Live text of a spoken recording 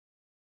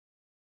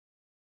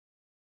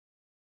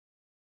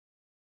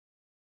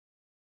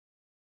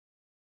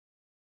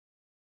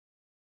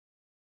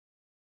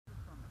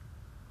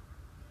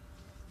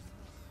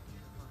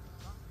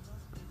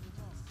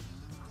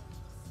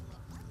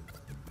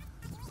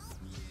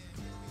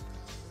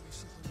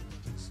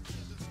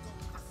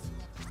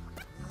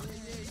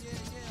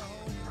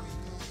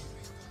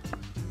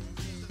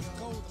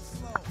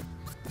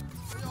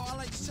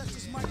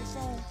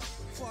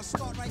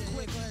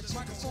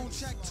Microphone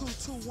check 2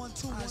 2 1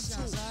 2 1 2.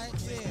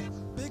 Yeah.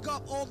 Big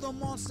up all the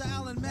Monster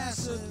Island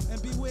massive,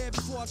 and beware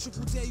before I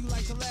triple dare you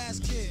like the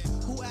last kid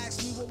who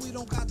asked me what we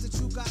don't got that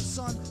you got,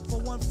 son. For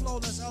one flow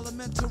that's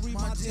elementary,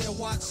 my dear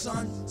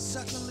Watson.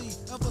 Secondly,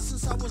 ever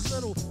since I was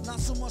little, not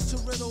so much to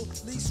riddle,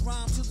 least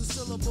rhyme to the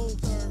syllable.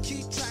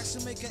 Keep tracks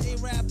and make an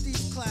A-rap deep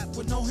clap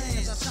with no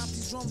hands. I chop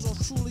these drums off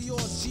truly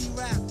yours,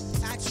 G-rap.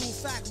 Actual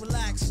fact,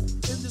 relax.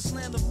 In this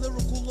land of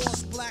lyrical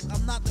lost black,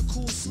 I'm not the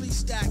cool sleep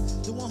stack,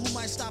 the one who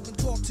might stop and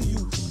talk to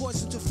you.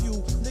 Poison to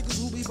few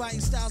niggas who be biting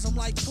styles I'm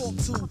like pork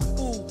too.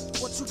 Ooh,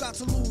 what you got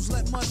to lose?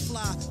 Let mud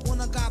fly. When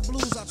I got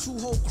blues, I two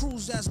whole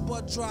crews that's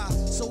butt dry.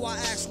 So I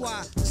ask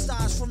why the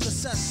stars from the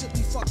set shit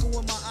be fucking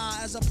with my eye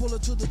as I pull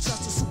it to the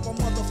chest. A super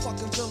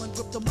motherfucking villain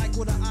grip the mic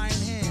with an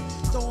iron hand,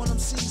 throwing them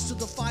seeds to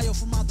the fire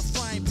from out the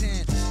frying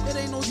pan. It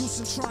ain't no use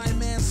in trying,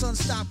 man. Son,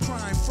 stop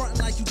crying, frontin'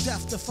 like you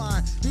deaf to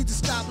find. Need to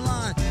stop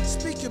lying.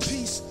 Speak your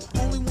piece,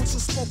 only once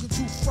you're spoken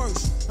to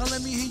first. Now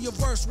let me hear your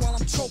verse while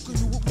I'm choking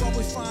you with well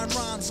refined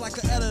rhymes like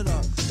an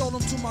editor. Throw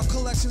them to my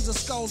collections of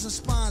skulls and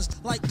spines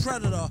like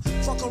Predator.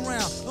 Fuck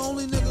around, the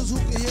only niggas who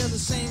can hear the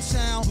same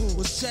sound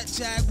was Jet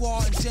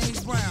Jaguar and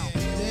James Brown.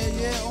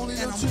 Yeah, only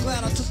them. And I'm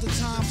glad I took the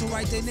time to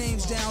write their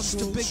names down just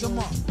to big them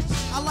up.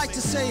 I like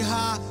to say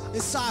hi,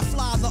 it's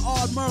Sci-Fly, the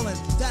odd Merlin,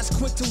 that's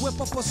quick to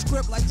whip up a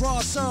script like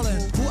Rod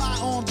Serling. Who I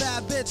on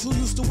bad bitch who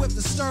used to whip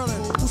the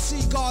Sterling. Who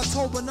see God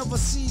Tober, never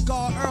see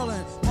God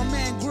Erling. My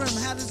man Grimm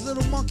had his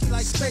little monkey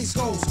like Space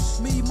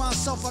Ghost. Me,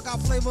 myself, I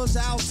got flavors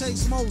that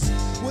outtakes most.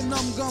 With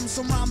numb gums,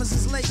 some rhymers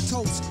is late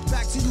toast.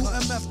 Back to you,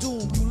 MF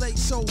Doom, you late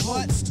show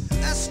host.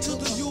 S to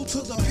the U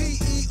to the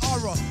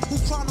P-E-R-A, who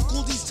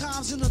chronicle these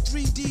times in a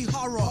 3D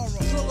horror.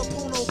 Thriller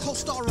Pono,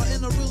 co-starrer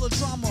in a real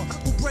drama.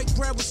 Who break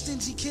bread with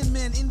stingy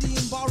kinmen,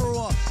 Indian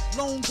borrower.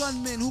 Lone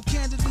gunman who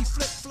candidly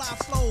flip fly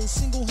flows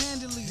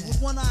single-handedly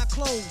with one eye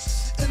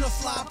closed in a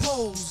fly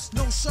pose.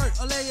 No shirt,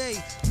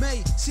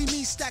 May see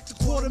me stack the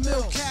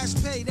 $250,000 cash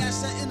pay.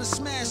 That's that in a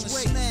smash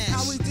way.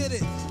 How we did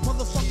it,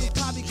 motherfuckers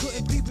probably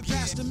couldn't peep it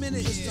past a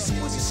minute. It's the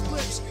exquisite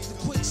scripts, the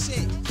quick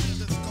shit,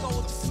 go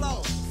with the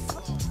flow.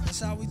 That's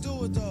how we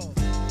do it though.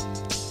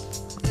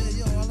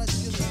 Yeah, yo, I like to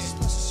give a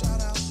special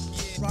shout out.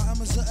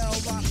 Rhyme is the L,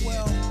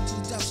 Rockwell, to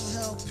the depths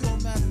of hell, pure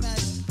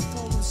mathematics,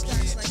 folding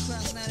stacks like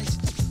craftmatics.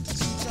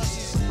 Chief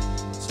Justice,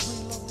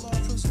 Supreme Love of Law,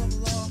 Prince Love of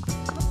Law.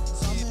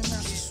 So I'm in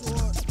Master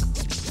Sword.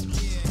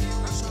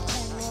 Shot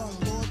on Law,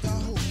 Lord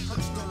Dahu.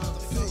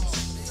 Peace.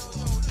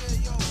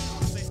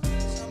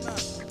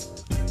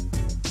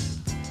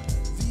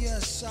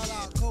 VS, shout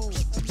out, Cole,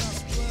 MF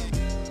Grim,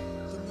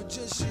 the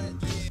Magician.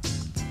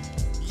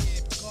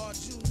 Guard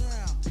you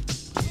now.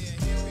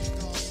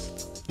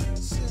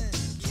 Sin.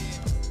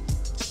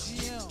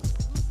 GM.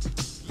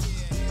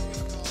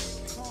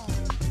 Calm.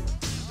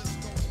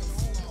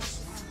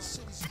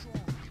 City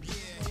strong.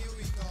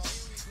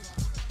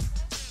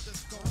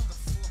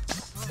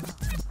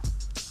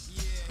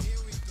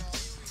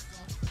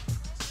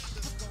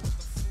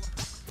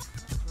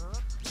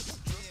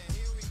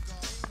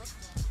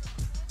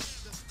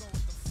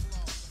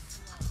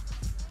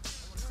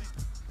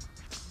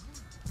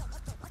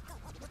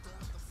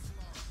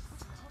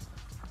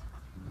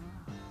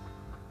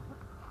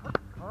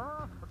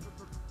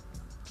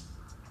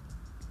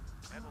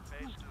 Level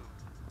phase 2.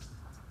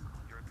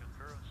 Your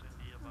concurrence in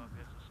the above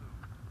is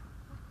assumed.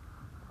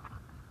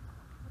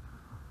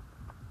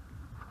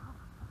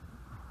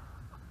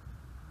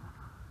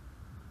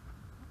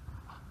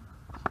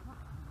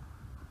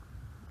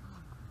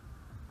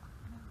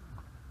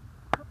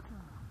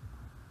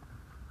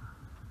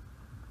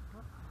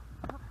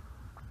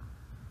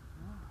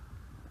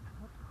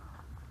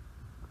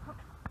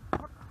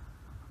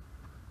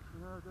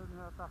 Ja, dat is een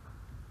attack.